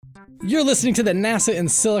You're listening to the NASA in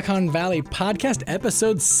Silicon Valley podcast,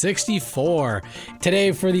 episode 64.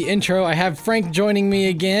 Today, for the intro, I have Frank joining me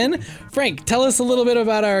again. Frank, tell us a little bit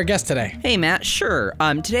about our guest today. Hey, Matt. Sure.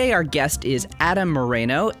 Today, our guest is Adam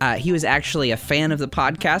Moreno. He was actually a fan of the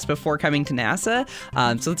podcast before coming to NASA.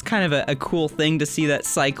 So it's kind of a cool thing to see that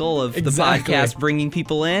cycle of the podcast bringing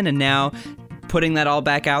people in and now putting that all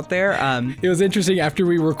back out there. It was interesting after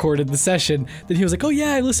we recorded the session that he was like, oh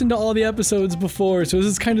yeah, I listened to all the episodes before, so this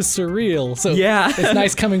is kind of surreal. So yeah, it's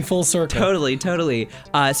nice coming full circle. Totally.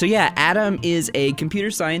 So yeah, Adam is a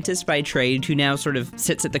computer scientist by trade who now sort of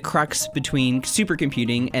sits at the crux between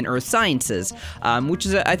supercomputing and earth sciences, which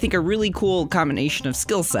is, I think, a really cool combination of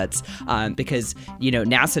skill sets because,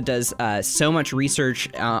 NASA does so much research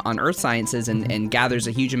on earth sciences and gathers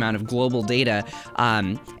a huge amount of global data.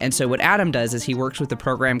 And so what Adam does is he works with a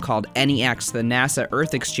program called NEX, the NASA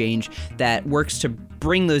Earth Exchange, that works to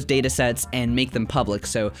bring those data sets and make them public.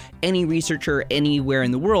 So any researcher anywhere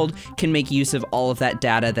in the world can make use of all of that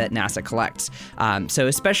data that NASA collects. So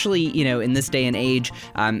especially, in this day and age,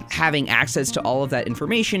 having access to all of that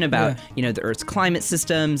information about, the Earth's climate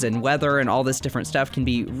systems and weather and all this different stuff can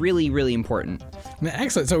be really, really important.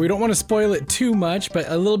 Excellent. So we don't want to spoil it too much, but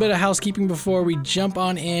a little bit of housekeeping before we jump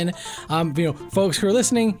on in. Folks who are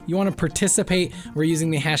listening, you want to participate. We're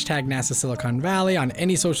using the hashtag NASA Silicon Valley on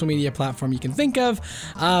any social media platform you can think of.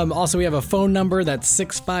 Also, we have a phone number that's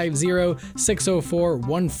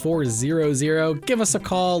 650-604-1400. Give us a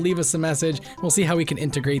call, leave us a message. We'll see how we can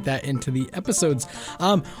integrate that into the episodes.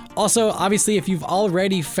 Also, obviously, if you've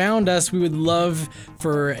already found us, we would love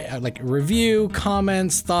for review,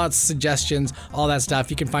 comments, thoughts, suggestions, all that stuff.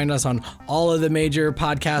 You can find us on all of the major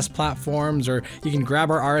podcast platforms, or you can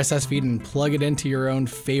grab our RSS feed and plug it into your own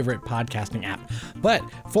favorite podcasting app. But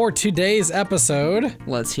for today's episode,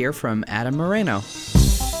 let's hear from Adam Moreno.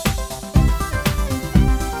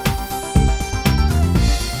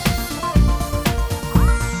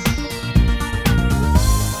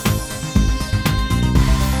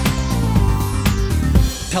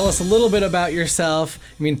 Tell us a little bit about yourself.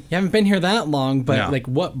 I mean, you haven't been here that long, but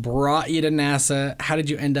what brought you to NASA? How did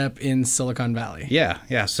you end up in Silicon Valley?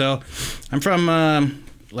 Yeah. So I'm from a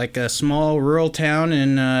small rural town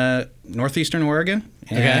in northeastern Oregon.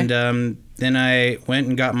 And then I went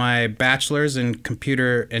and got my bachelor's in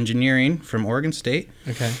computer engineering from Oregon State.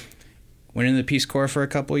 Okay. Went into the Peace Corps for a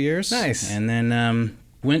couple of years. Nice. And then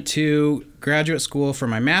went to graduate school for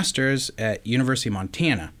my master's at University of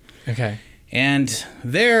Montana. Okay. And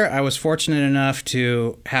there I was fortunate enough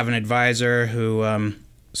to have an advisor who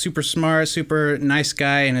super smart, super nice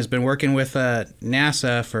guy, and has been working with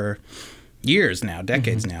NASA for years now,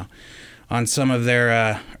 decades now, on some of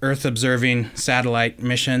their Earth-observing satellite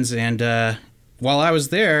missions. And while I was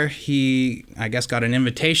there, he, I guess, got an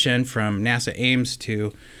invitation from NASA Ames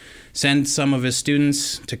to send some of his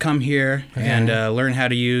students to come here and learn how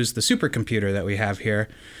to use the supercomputer that we have here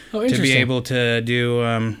to be able to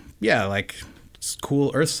do,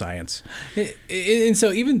 cool Earth science. And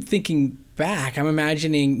so even thinking back, I'm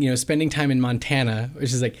imagining, spending time in Montana,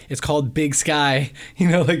 which is it's called Big Sky,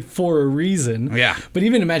 for a reason. Yeah. But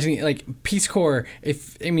even imagining Peace Corps,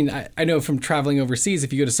 I know from traveling overseas,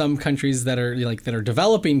 if you go to some countries that are that are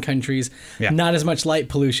developing countries, not as much light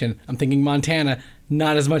pollution. I'm thinking Montana,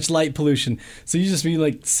 not as much light pollution. So you just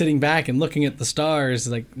be sitting back and looking at the stars,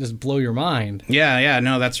 just blow your mind. Yeah,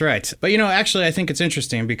 no, that's right. But actually I think it's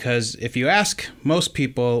interesting because if you ask most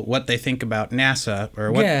people what they think about NASA or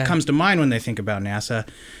what comes to mind when they think about NASA,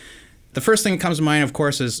 the first thing that comes to mind, of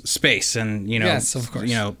course, is space and, yes, of course.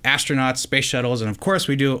 Astronauts, space shuttles, and of course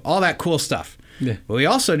we do all that cool stuff. Yeah. But we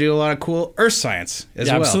also do a lot of cool Earth science as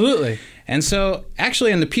well. Absolutely. And so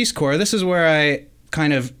actually in the Peace Corps, this is where I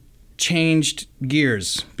kind of changed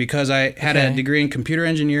gears because I had a degree in computer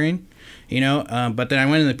engineering, but then I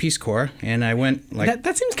went in the Peace Corps and I went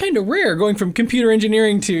That seems kind of rare, going from computer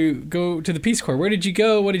engineering to go to the Peace Corps. Where did you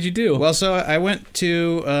go? What did you do? Well, so I went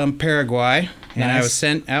to Paraguay and I was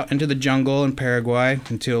sent out into the jungle in Paraguay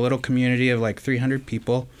into a little community of 300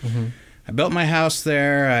 people. Mm-hmm. I built my house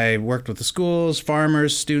there. I worked with the schools,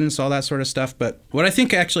 farmers, students, all that sort of stuff. But what I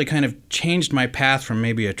think actually kind of changed my path from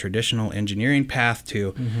maybe a traditional engineering path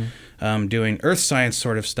to doing earth science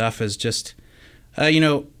sort of stuff is just,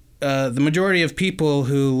 the majority of people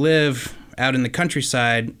who live out in the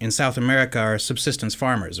countryside in South America are subsistence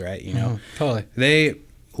farmers, right? Totally. They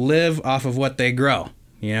live off of what they grow,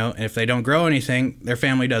 and if they don't grow anything, their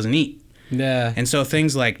family doesn't eat. Yeah. And so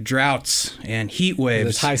things like droughts and heat waves.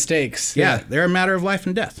 There's high stakes. Yeah, they're a matter of life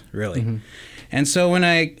and death, really. Mm-hmm. And so when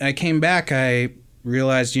I came back, I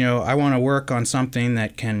realized, I want to work on something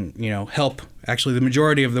that can, help actually the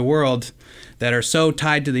majority of the world that are so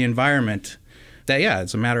tied to the environment that, yeah,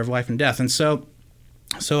 it's a matter of life and death. And so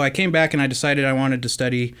I came back and I decided I wanted to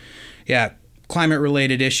study,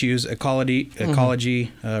 climate-related issues,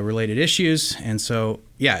 ecology-related issues. And so,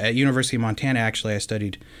 at University of Montana, actually, I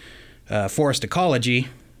studied forest ecology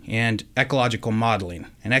and ecological modeling.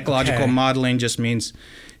 And ecological modeling just means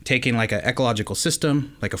taking like an ecological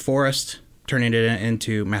system, like a forest, turning it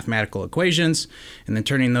into mathematical equations, and then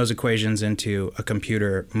turning those equations into a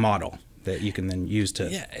computer model that you can then use to...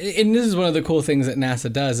 Yeah, and this is one of the cool things that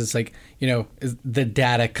NASA does. It's like, is the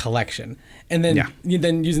data collection. And then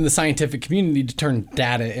then using the scientific community to turn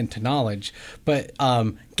data into knowledge. But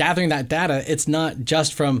gathering that data, it's not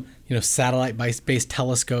just from, satellite-based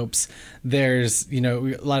telescopes. There's, a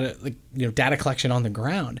lot of data collection on the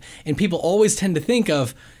ground. And people always tend to think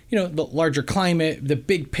of, the larger climate, the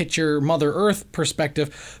big picture, Mother Earth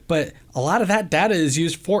perspective, but a lot of that data is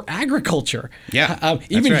used for agriculture. Yeah,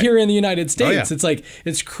 even here in the United States, yeah. it's like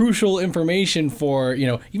it's crucial information for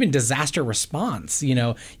even disaster response.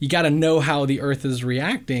 You got to know how the Earth is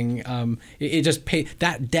reacting. It just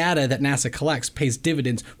that data that NASA collects pays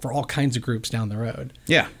dividends for all kinds of groups down the road.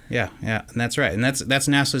 Yeah, and that's right, and that's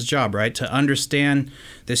NASA's job, right? To understand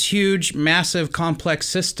this huge, massive, complex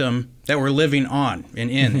system that we're living on and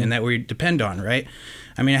in, and that we depend on, right?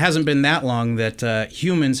 I mean, it hasn't been that long that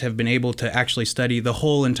humans have been able to actually study the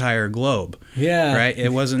whole entire globe. Yeah. Right?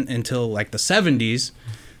 It wasn't until like the 70s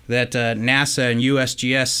that NASA and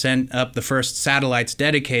USGS sent up the first satellites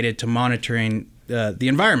dedicated to monitoring the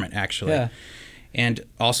environment, actually. Yeah. And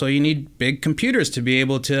also you need big computers to be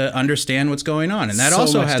able to understand what's going on. And that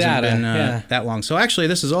also hasn't been that long. So actually,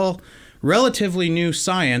 this is all relatively new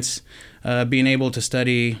science, being able to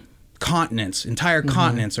study continents, entire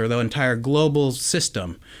continents, or the entire global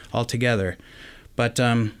system altogether. But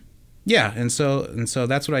and so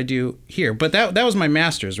that's what I do here. But that was my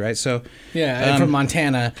master's, right? So from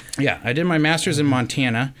Montana. Yeah, I did my master's in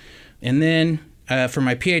Montana, and then for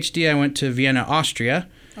my PhD, I went to Vienna, Austria.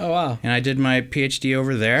 Oh wow! And I did my PhD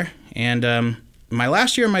over there. And my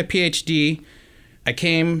last year of my PhD, I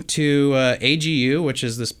came to AGU, which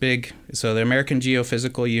is this big, so the American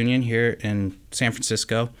Geophysical Union here in San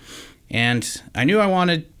Francisco. And I knew I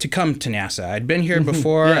wanted to come to NASA. I'd been here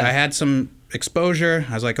before. I had some exposure.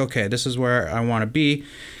 I was like, okay, this is where I want to be.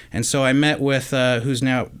 And so I met with who's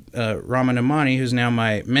now Raman Amani, who's now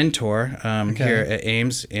my mentor here at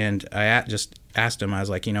Ames. And I just asked him, I was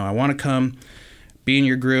like, I want to come be in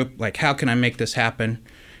your group. Like, how can I make this happen?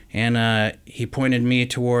 And he pointed me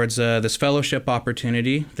towards this fellowship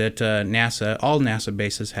opportunity that all NASA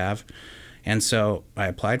bases have. And so I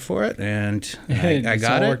applied for it, and I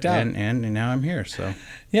got it, and now I'm here. So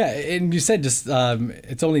yeah, and you said just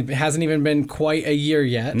it hasn't even been quite a year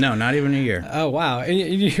yet. No, not even a year. Oh wow!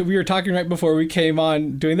 And we were talking right before we came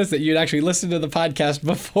on doing this that you'd actually listened to the podcast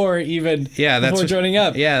before joining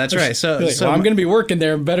up. Yeah, that's right. So I'm going to be working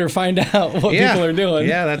there and better find out what people are doing.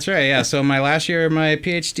 Yeah, that's right. Yeah, so my last year of my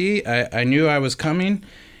PhD, I knew I was coming.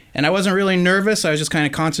 And I wasn't really nervous. I was just kind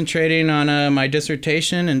of concentrating on my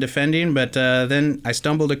dissertation and defending. But then I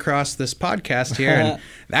stumbled across this podcast here, and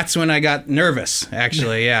that's when I got nervous,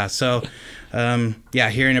 actually. Yeah. So,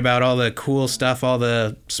 hearing about all the cool stuff all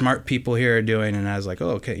the smart people here are doing, and I was like, oh,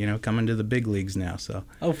 okay, coming to the big leagues now. So.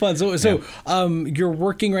 Oh, fun. So you're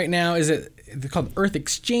working right now. Is it called Earth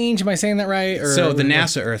Exchange? Am I saying that right? Or so the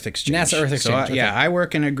NASA Earth Exchange. NASA Earth Exchange. So I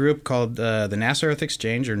work in a group called the NASA Earth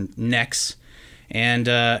Exchange, or NEX. And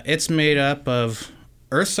it's made up of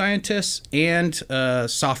earth scientists and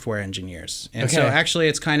software engineers. And so actually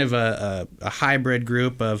it's kind of a hybrid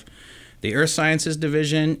group of the Earth Sciences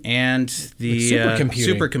Division and the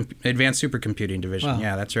Advanced Supercomputing Division. Wow.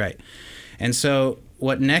 Yeah, that's right. And so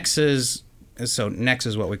what NEX is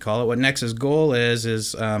what we call it. What NEX's goal is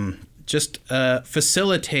just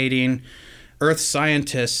facilitating Earth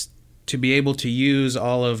scientists to be able to use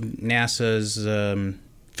all of NASA's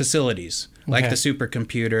facilities. Like the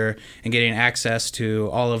supercomputer, and getting access to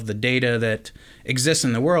all of the data that exists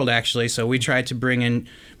in the world, actually. So we try to bring in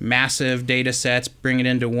massive data sets, bring it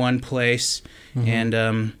into one place, and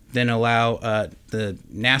then allow the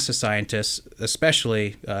NASA scientists,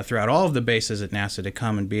 especially throughout all of the bases at NASA, to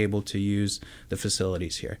come and be able to use the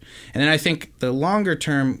facilities here. And then I think the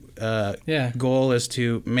longer-term goal is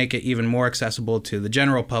to make it even more accessible to the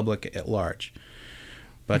general public at large.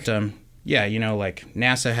 But, like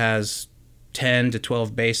NASA has 10 to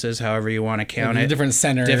 12 bases, however you want to count it. Different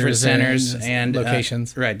centers and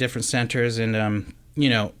locations. Right, different centers. And,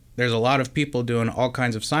 there's a lot of people doing all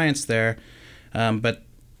kinds of science there. But,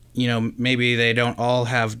 maybe they don't all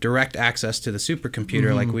have direct access to the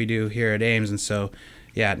supercomputer like we do here at Ames. And so,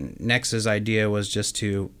 NEX's idea was just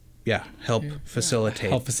to help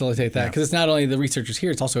facilitate that, because it's not only the researchers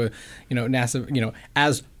here, it's also, NASA,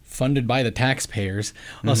 as funded by the taxpayers,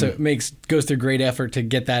 also goes through great effort to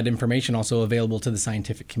get that information also available to the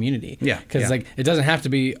scientific community. Because it doesn't have to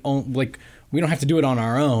be we don't have to do it on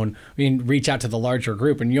our own. We can reach out to the larger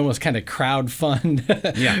group, and you almost kind of crowdfund,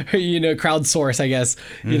 crowdsource, I guess,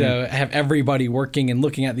 have everybody working and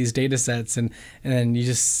looking at these data sets, and then you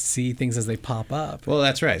just see things as they pop up. Well,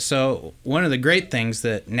 that's right. So one of the great things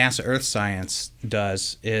that NASA Earth Science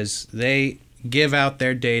does is they give out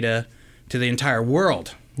their data to the entire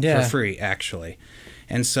world for free, actually.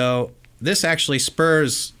 And so this actually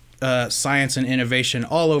spurs science and innovation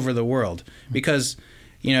all over the world, because,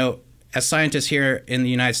 as scientists here in the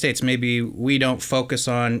United States, maybe we don't focus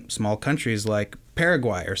on small countries like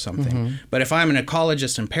Paraguay or something. But if I'm an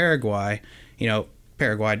ecologist in Paraguay,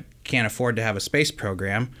 Paraguay can't afford to have a space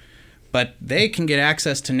program, but they can get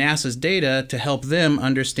access to NASA's data to help them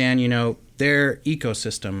understand, their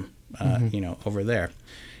ecosystem, over there.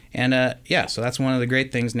 And so that's one of the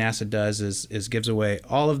great things NASA does is gives away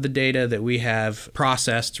all of the data that we have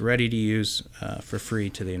processed, ready to use for free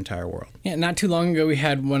to the entire world. Yeah, not too long ago we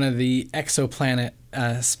had one of the exoplanet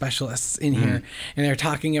specialists in here, and they're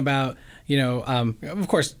talking about, of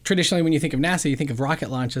course, traditionally when you think of NASA, you think of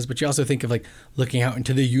rocket launches, but you also think of looking out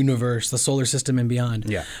into the universe, the solar system and beyond.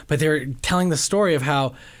 Yeah. But they're telling the story of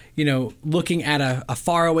how, looking at a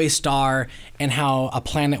faraway star and how a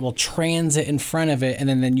planet will transit in front of it, and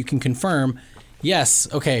then you can confirm, yes,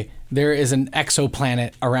 okay, there is an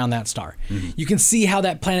exoplanet around that star. You can see how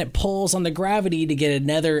that planet pulls on the gravity to get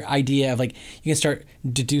another idea of you can start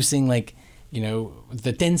deducing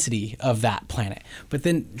the density of that planet. But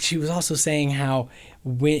then she was also saying how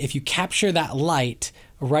if you capture that light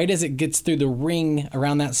right as it gets through the ring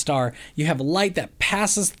around that star, you have light that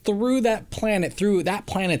passes through that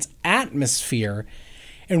planet's atmosphere,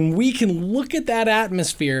 and we can look at that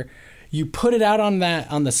atmosphere. You put it out on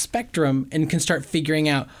the spectrum and can start figuring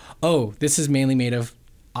out, oh, this is mainly made of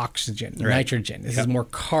oxygen, nitrogen. This is more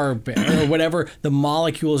carbon, or whatever the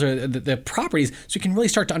molecules or the properties. So you can really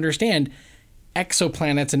start to understand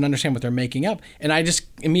exoplanets and understand what they're making up. And I just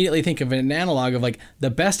immediately think of an analog of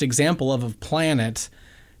the best example of a planet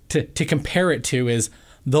to compare it to is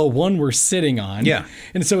the one we're sitting on. Yeah.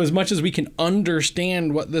 And so as much as we can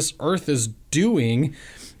understand what this Earth is doing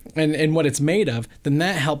and what it's made of, then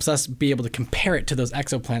that helps us be able to compare it to those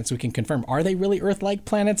exoplanets so we can confirm, are they really Earth-like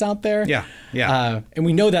planets out there? Yeah. And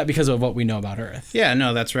we know that because of what we know about Earth. Yeah,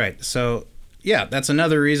 no, that's right. So, that's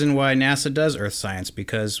another reason why NASA does Earth science,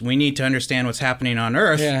 because we need to understand what's happening on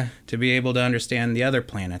Earth to be able to understand the other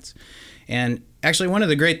planets. And actually, one of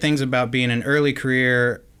the great things about being an early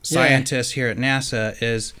career scientist here at NASA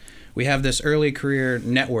is we have this early career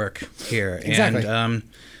network here. Exactly. And,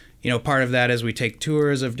 part of that is we take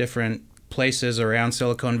tours of different places around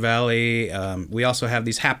Silicon Valley. We also have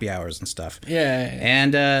these happy hours and stuff. Yeah.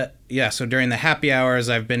 And, so during the happy hours,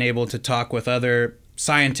 I've been able to talk with other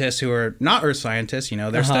scientists who are not Earth scientists.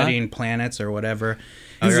 They're studying planets or whatever.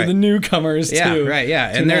 These are the newcomers, too. Yeah, right,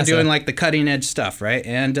 yeah. And they're NASA. doing the cutting edge stuff, right?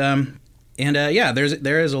 And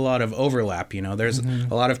there is a lot of overlap. There's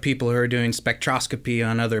a lot of people who are doing spectroscopy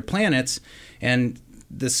on other planets, and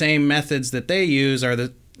the same methods that they use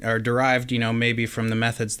are derived, maybe from the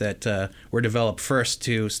methods that were developed first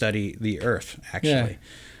to study the Earth, actually. Yeah.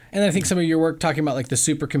 And I think some of your work talking about the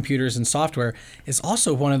supercomputers and software is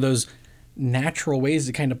also one of those natural ways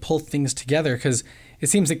to kind of pull things together, because it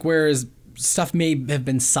seems whereas stuff may have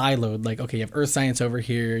been siloed, you have earth science over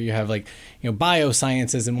here, you have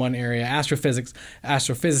biosciences in one area,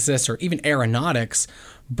 astrophysicists, or even aeronautics,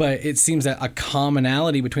 but it seems that a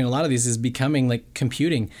commonality between a lot of these is becoming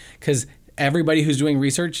computing, because everybody who's doing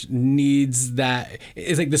research needs that.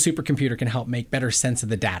 It's the supercomputer can help make better sense of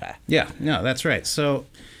the data. Yeah, no, that's right. So,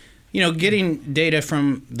 getting data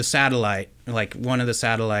from the satellite, one of the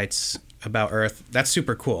satellites about Earth, that's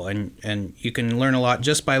super cool, and you can learn a lot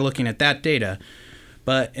just by looking at that data.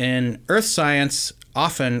 But in Earth science,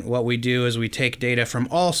 often what we do is we take data from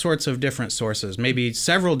all sorts of different sources, maybe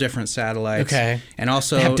several different satellites. Okay. And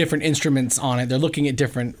also they have different instruments on it. They're looking at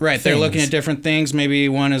different things. They're looking at different things. Maybe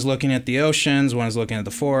one is looking at the oceans, one is looking at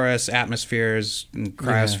the forests, atmospheres,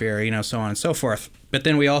 cryosphere, so on and so forth. But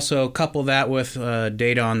then we also couple that with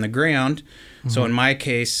data on the ground. So in my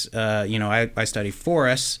case, I study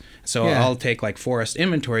forests. So I'll take forest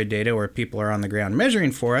inventory data where people are on the ground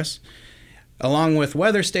measuring forests, along with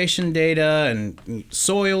weather station data and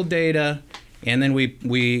soil data. And then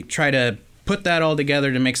we try to put that all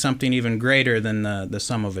together to make something even greater than the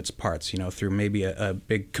sum of its parts, through maybe a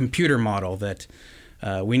big computer model that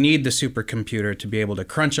we need the supercomputer to be able to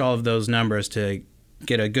crunch all of those numbers to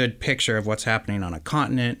get a good picture of what's happening on a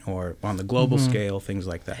continent or on the global scale, things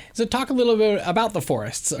like that. So talk a little bit about the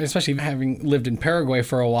forests, especially having lived in Paraguay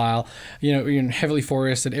for a while, you're in a heavily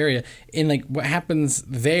forested area, and like what happens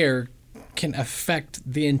there can affect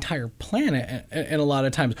the entire planet and a lot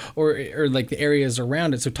of times, or like the areas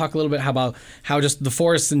around it. So talk a little bit about how just the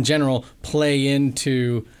forests in general play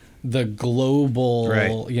into the global,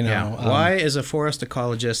 right. Why is a forest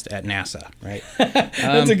ecologist at NASA, right?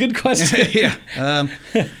 That's a good question.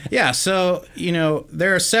 So,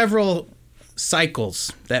 there are several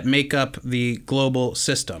cycles that make up the global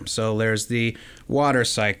system. So there's the water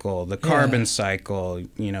cycle, the carbon cycle,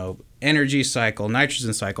 energy cycle,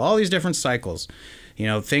 nitrogen cycle, all these different cycles.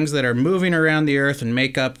 Things that are moving around the Earth and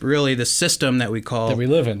make up really the system that we call... that we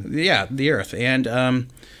live in. Yeah, the Earth. And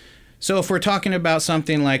so if we're talking about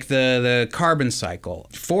something like the carbon cycle,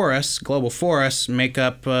 global forests make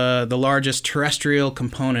up the largest terrestrial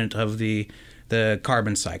component of the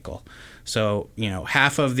carbon cycle. So,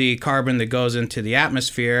 half of the carbon that goes into the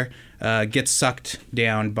atmosphere gets sucked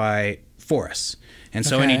down by forests. And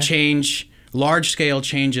so any large-scale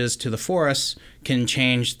changes to the forests can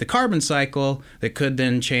change the carbon cycle that could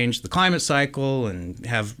then change the climate cycle and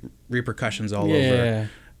have repercussions all over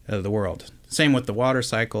the world. Same with the water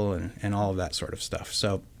cycle and all of that sort of stuff.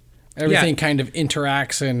 So everything kind of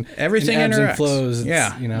interacts and everything ebbs interacts. And flows.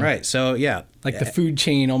 Right. So like the food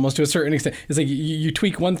chain almost to a certain extent. It's like you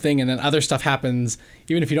tweak one thing and then other stuff happens,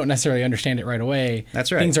 even if you don't necessarily understand it right away.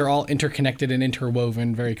 That's right. Things are all interconnected and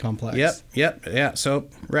interwoven, very complex. Yep. Yeah. So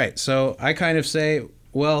I kind of say,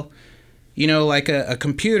 well, like a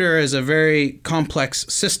computer is a very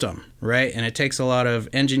complex system, right? And it takes a lot of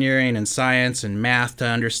engineering and science and math to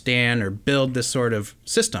understand or build this sort of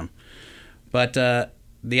system. But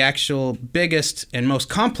the actual biggest and most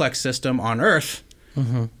complex system on Earth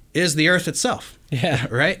is the Earth itself. Yeah.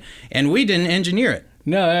 Right? And we didn't engineer it.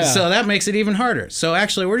 No, yeah. So that makes it even harder. So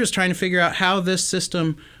actually, we're just trying to figure out how this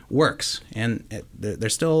system works. And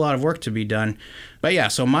there's still a lot of work to be done.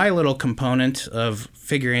 But so my little component of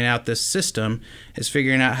figuring out this system is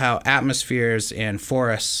figuring out how atmospheres and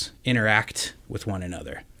forests interact with one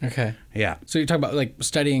another. Okay. Yeah. So you talk about like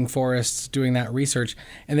studying forests, doing that research,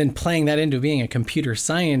 and then playing that into being a computer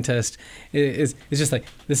scientist is just like,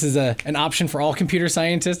 this is an option for all computer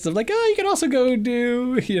scientists of like, you can also go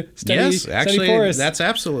study forests. That's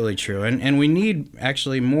absolutely true. And we need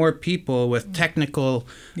actually more people with technical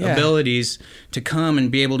abilities to come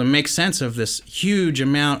and be able to make sense of this huge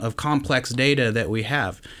amount of complex data that we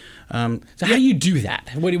have. So how do you do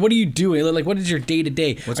that? What are you doing? Like, what is your day to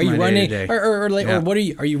day? Are you running day-to-day? Or what are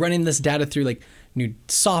you running this data through like new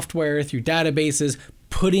software, through databases,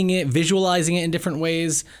 visualizing it in different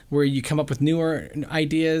ways where you come up with newer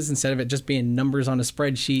ideas instead of it just being numbers on a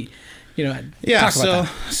spreadsheet? Talk about that.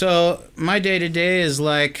 So my day to day is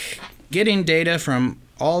like getting data from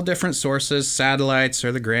all different sources, satellites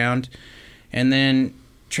or the ground, and then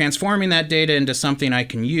transforming that data into something I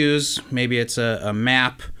can use. Maybe it's a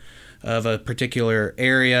map of a particular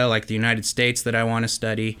area like the United States that I want to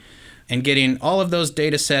study, and getting all of those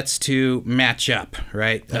data sets to match up,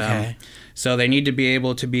 right? Okay. So they need to be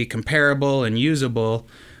able to be comparable and usable,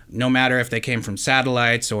 no matter if they came from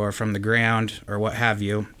satellites or from the ground or what have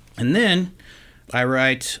you. And then I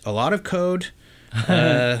write a lot of code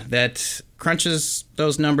that crunches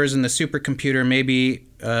those numbers in the supercomputer. Maybe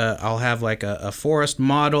I'll have like a forest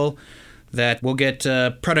model that will get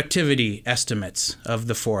productivity estimates of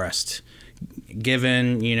the forest,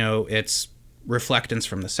 given, its reflectance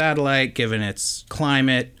from the satellite, given its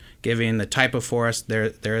climate, given the type of forest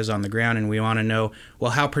there is on the ground. And we want to know,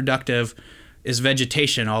 well, how productive is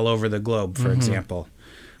vegetation all over the globe, for example.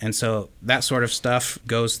 And so that sort of stuff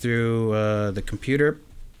goes through the computer.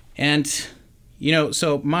 And,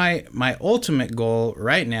 so my ultimate goal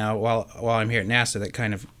right now, while I'm here at NASA, that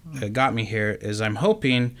kind of got me here, is I'm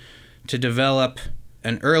hoping to develop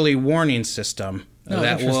an early warning system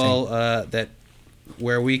where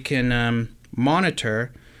we can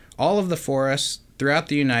monitor all of the forests throughout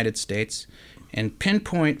the United States and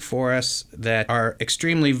pinpoint forests that are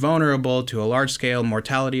extremely vulnerable to a large-scale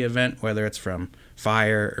mortality event, whether it's from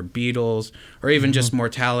fire or beetles, or even just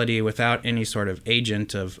mortality without any sort of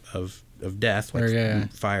agent of death,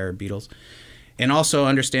 like fire or beetles. And also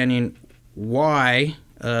understanding why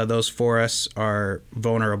those forests are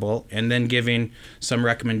vulnerable, and then giving some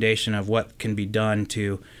recommendation of what can be done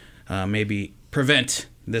to maybe prevent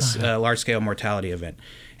this large-scale mortality event.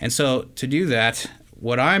 And so to do that,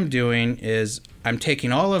 what I'm doing is I'm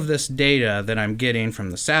taking all of this data that I'm getting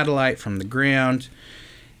from the satellite, from the ground,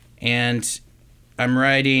 and I'm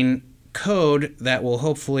writing code that will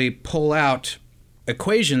hopefully pull out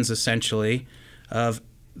equations, essentially, of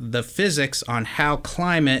the physics on how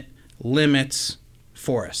climate limits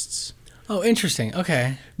forests. Oh, interesting.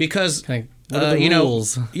 Okay. Because what are the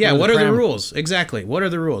rules? What are the rules? Exactly. What are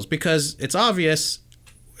the rules? Because it's obvious,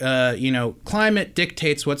 climate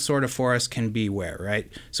dictates what sort of forest can be where,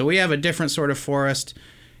 right? So we have a different sort of forest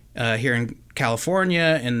here in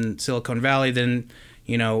California and Silicon Valley than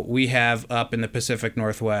we have up in the Pacific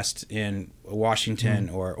Northwest in Washington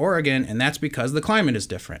or Oregon, and that's because the climate is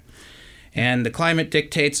different. And the climate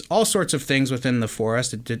dictates all sorts of things within the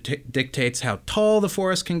forest. It dictates how tall the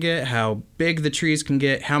forest can get, how big the trees can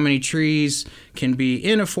get, how many trees can be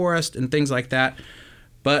in a forest, and things like that.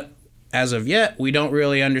 But as of yet, we don't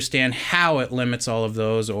really understand how it limits all of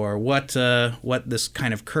those, or what this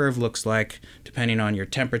kind of curve looks like, depending on your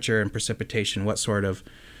temperature and precipitation, what sort of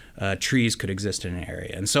trees could exist in an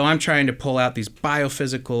area. And so I'm trying to pull out these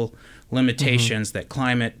biophysical limitations that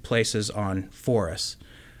climate places on forests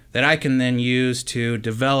that I can then use to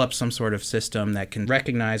develop some sort of system that can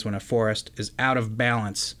recognize when a forest is out of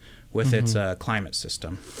balance with its climate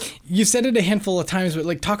system. You said it a handful of times,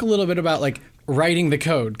 but talk a little bit about writing the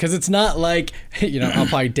code, because it's not like, I'll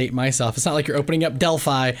probably date myself. It's not like you're opening up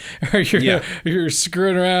Delphi or you're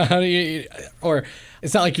screwing around, or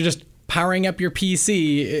it's not like you're just powering up your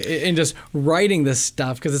PC and just writing this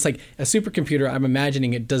stuff, because it's like a supercomputer. I'm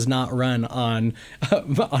imagining it does not run on a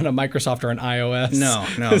Microsoft or an iOS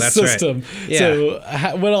that's system. Right. Yeah.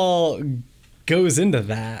 So what all goes into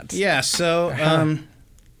that? Yeah. So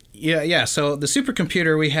So the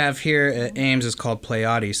supercomputer we have here at Ames is called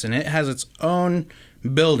Pleiades, and it has its own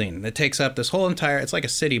building that takes up this whole entire. It's like a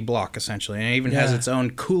city block essentially, and it even has its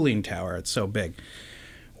own cooling tower. It's so big.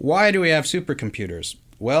 Why do we have supercomputers?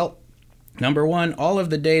 Well, number one, all of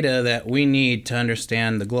the data that we need to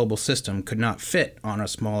understand the global system could not fit on a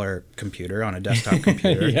smaller computer, on a desktop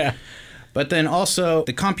computer. Yeah. But then also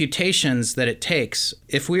the computations that it takes,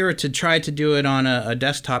 if we were to try to do it on a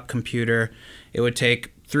desktop computer, it would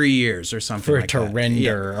take 3 years or something like that. For it to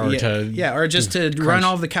render or just to run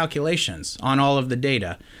all of the calculations on all of the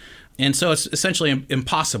data. And so it's essentially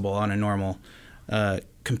impossible on a normal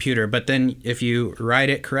computer. But then if you write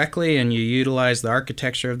it correctly and you utilize the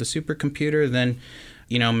architecture of the supercomputer, then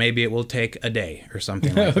maybe it will take a day or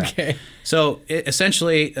something like that. Okay. So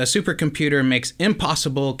essentially a supercomputer makes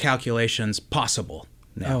impossible calculations possible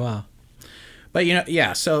now. Oh, wow. But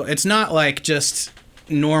so it's not like just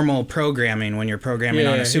normal programming when you're programming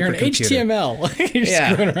on a supercomputer. You're an HTML. You're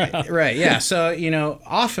screwing around. Right, yeah. So,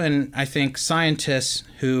 often I think scientists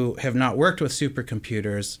who have not worked with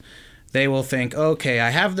supercomputers, they will think, okay, I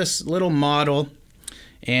have this little model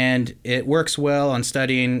and it works well on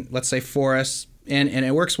studying, let's say, forests, and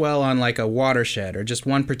it works well on like a watershed or just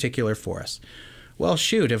one particular forest. Well,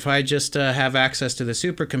 shoot, if I just have access to the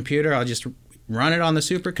supercomputer, I'll just run it on the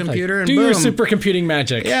supercomputer and do boom. your supercomputing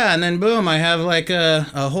magic. Yeah, and then boom, I have like a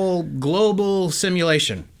whole global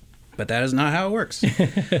simulation. But that is not how it works.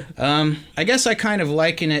 I guess I kind of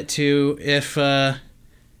liken it to if,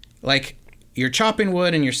 you're chopping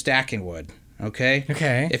wood and you're stacking wood, okay?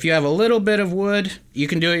 Okay. If you have a little bit of wood, you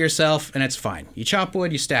can do it yourself and it's fine. You chop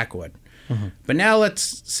wood, you stack wood. Mm-hmm. But now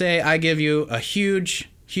let's say I give you a huge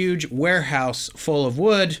warehouse full of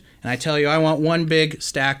wood, and I tell you I want one big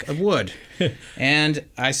stack of wood. And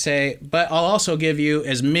I say, but I'll also give you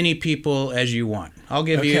as many people as you want. I'll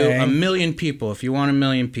give you 1 million people if you want 1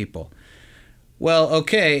 million people. Well,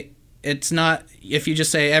 okay, it's not, if you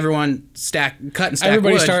just say everyone cut and stack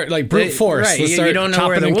Everybody wood. start like brute force. Right, Let's you don't know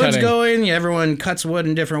where the wood's cutting. going. Everyone cuts wood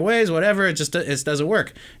in different ways, whatever. It doesn't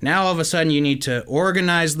work. Now all of a sudden you need to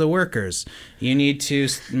organize the workers. You need to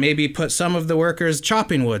maybe put some of the workers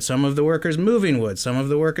chopping wood, some of the workers moving wood, some of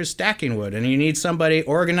the workers stacking wood, and you need somebody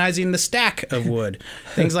organizing the stack of wood,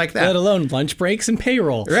 things like that. Let alone lunch breaks and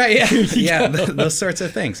payroll. Right, yeah, those sorts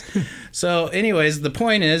of things. So anyways, the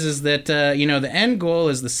point is that, the end goal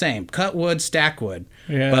is the same. Cut wood, stack wood.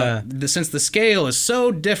 Yeah. But since the scale is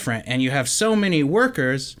so different and you have so many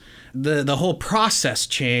workers, the whole process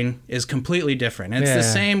chain is completely different. And it's the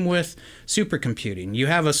same with supercomputing. You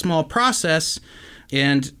have a small process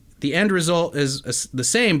and the end result is the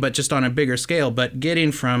same, but just on a bigger scale. But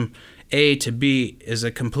getting from A to B is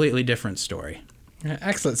a completely different story.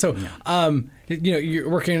 Excellent. So, you're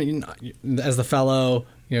working as the fellow.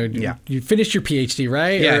 You finished your PhD,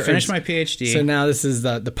 right? Yeah, I finished my PhD. So now this is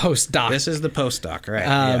the postdoc. This is the postdoc,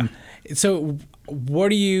 right? So what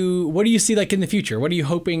do you see like in the future? What are you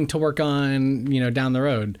hoping to work on, down the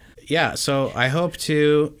road? Yeah, so I hope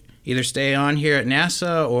to either stay on here at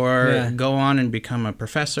NASA or go on and become a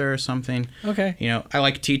professor or something. Okay. I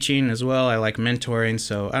like teaching as well. I like mentoring,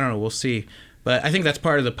 so I don't know, we'll see. But I think that's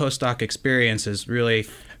part of the postdoc experience is really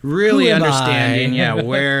really Who am understanding, I?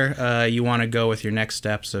 where you want to go with your next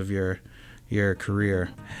steps of your career.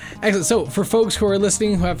 Excellent. So for folks who are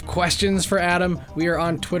listening who have questions for Adam, we are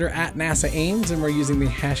on Twitter at NASA Ames, and we're using the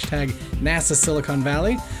hashtag NASA Silicon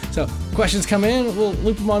Valley. So questions come in, we'll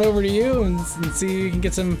loop them on over to you and see if you can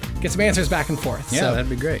get some answers back and forth. Yeah, so, that'd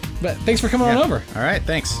be great. But thanks for coming on over. All right,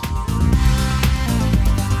 thanks.